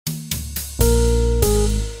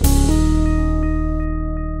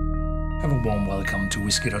to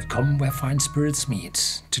Whisky.com, where fine spirits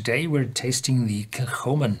meet. Today we're tasting the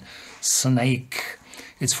Kilchoman Sanaig.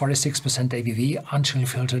 It's 46% ABV, unchill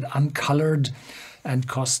filtered, uncolored, and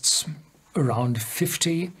costs around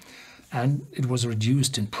 50, and it was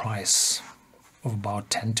reduced in price of about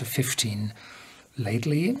 10 to 15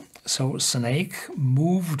 lately. So Sanaig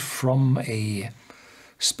moved from a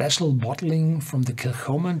special bottling from the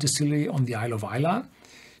Kilchoman distillery on the Isle of Islay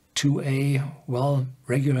to a, well,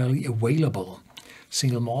 regularly available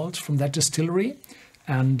single malt from that distillery.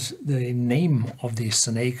 And the name of the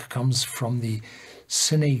Sanaig comes from the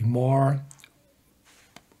Sanaigmore,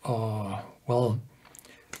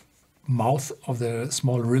 mouth of the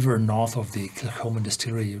small river north of the Kilchoman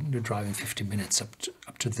distillery. You're driving 50 minutes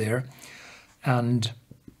up to there. And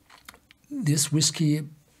this whiskey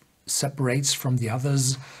separates from the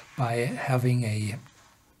others by having a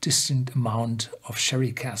distinct amount of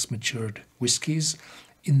sherry cask matured whiskies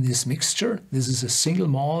in this mixture. This is a single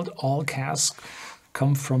malt. All casks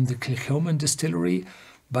come from the Kilchoman distillery,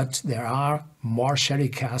 but there are more sherry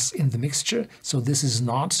casks in the mixture. So this is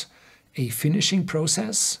not a finishing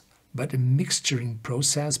process, but a mixturing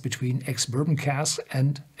process between ex-bourbon cask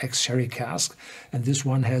and ex-sherry cask. And this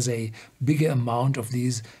one has a bigger amount of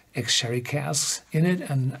these ex-sherry casks in it.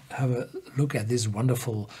 And have a look at this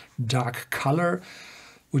wonderful dark color,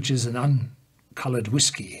 which is an uncolored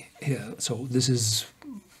whiskey here. So this is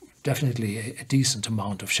definitely a decent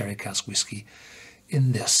amount of sherry cask whiskey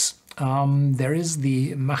in this. There is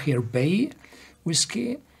the Machir Bay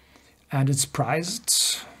whiskey, and it's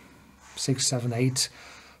priced 6, 7, 8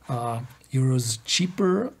 euros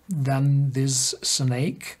cheaper than this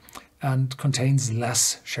Sanaig, and contains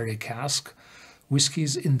less sherry cask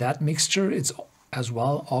whiskies in that mixture. It's as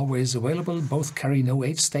well always available. Both carry no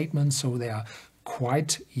age statement, so they are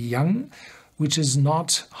quite young, which is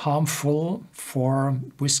not harmful for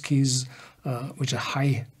whiskies which a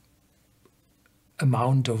high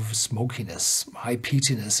amount of smokiness, high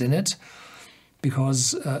peatiness in it,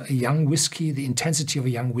 because a young whiskey, the intensity of a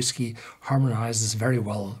young whiskey harmonizes very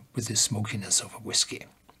well with the smokiness of a whiskey.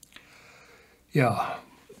 Yeah,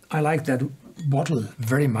 I like that bottle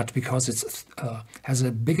very much because it has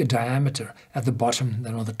a bigger diameter at the bottom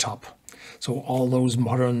than on the top. So all those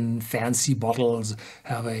modern fancy bottles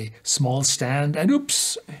have a small stand and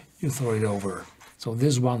oops, you throw it over. So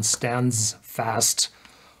this one stands fast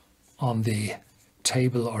on the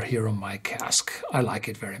table or here on my cask. I like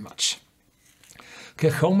it very much.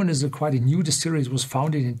 Kilchoman is quite a new distillery. It was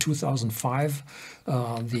founded in 2005.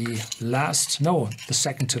 The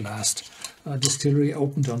second to last distillery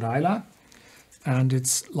opened on Islay, and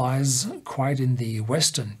it lies quite in the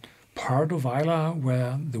western part of Islay,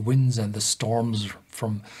 where the winds and the storms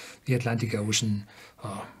from the Atlantic Ocean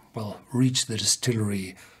reach the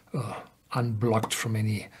distillery unblocked from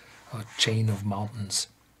any chain of mountains.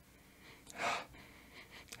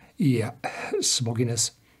 Yeah,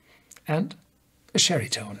 smokiness and a sherry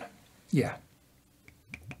tone. Yeah.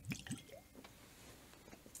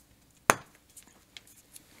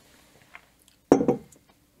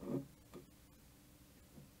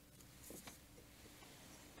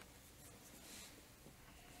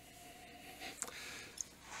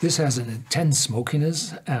 This has an intense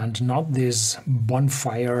smokiness, and not this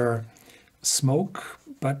bonfire smoke,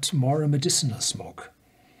 but more a medicinal smoke.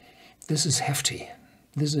 This is hefty.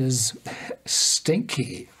 This is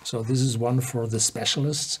stinky. So this is one for the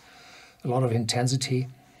specialists. A lot of intensity.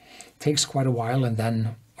 Takes quite a while, and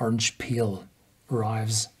then orange peel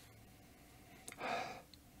arrives.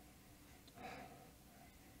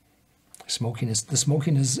 Smokiness. The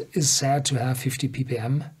smokiness is said to have 50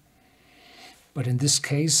 ppm. But in this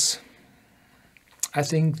case, I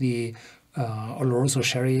think the Oloroso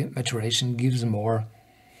sherry maturation gives a more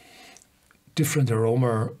different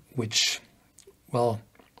aroma, which, well,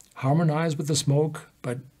 harmonize with the smoke,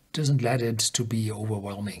 but doesn't let it to be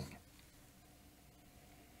overwhelming.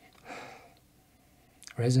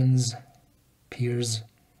 Resins, pears,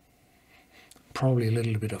 probably a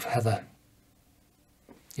little bit of heather.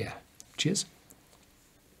 Yeah, cheers.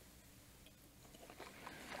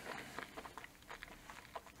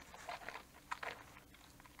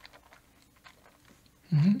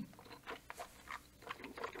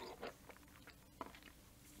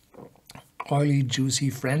 Oily, juicy,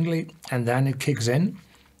 friendly, and then it kicks in.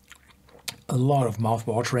 A lot of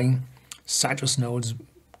mouth-watering, citrus notes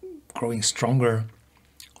growing stronger,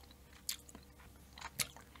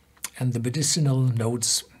 and the medicinal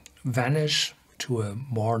notes vanish to a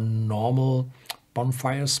more normal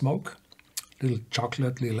bonfire smoke. Little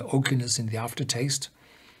chocolate, little oakiness in the aftertaste,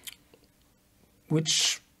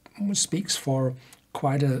 which speaks for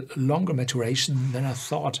quite a longer maturation than I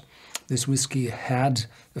thought this whiskey had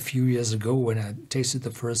a few years ago when I tasted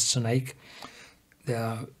the first Sanaig.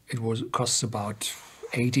 It costs about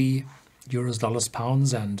 80 euros, dollars,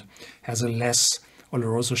 pounds, and has a less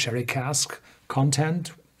Oloroso sherry cask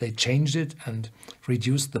content. They changed it and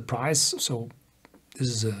reduced the price, so this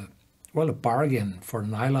is a bargain for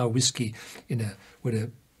an Islay whiskey with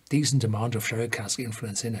a decent amount of sherry cask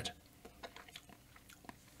influence in it.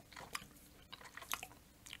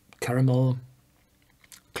 Caramel,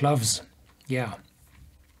 cloves, yeah.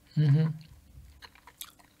 And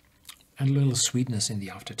a little sweetness in the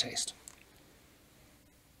aftertaste.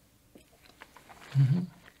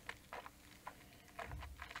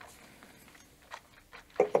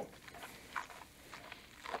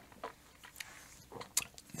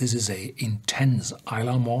 This is a intense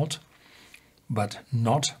Islay malt, but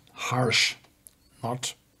not harsh,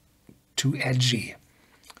 not too edgy,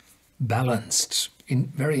 balanced,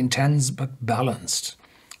 very intense but balanced.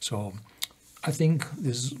 So I think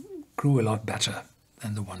this grew a lot better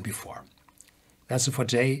than the one before. That's it for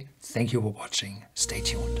today. Thank you for watching. Stay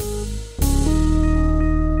tuned.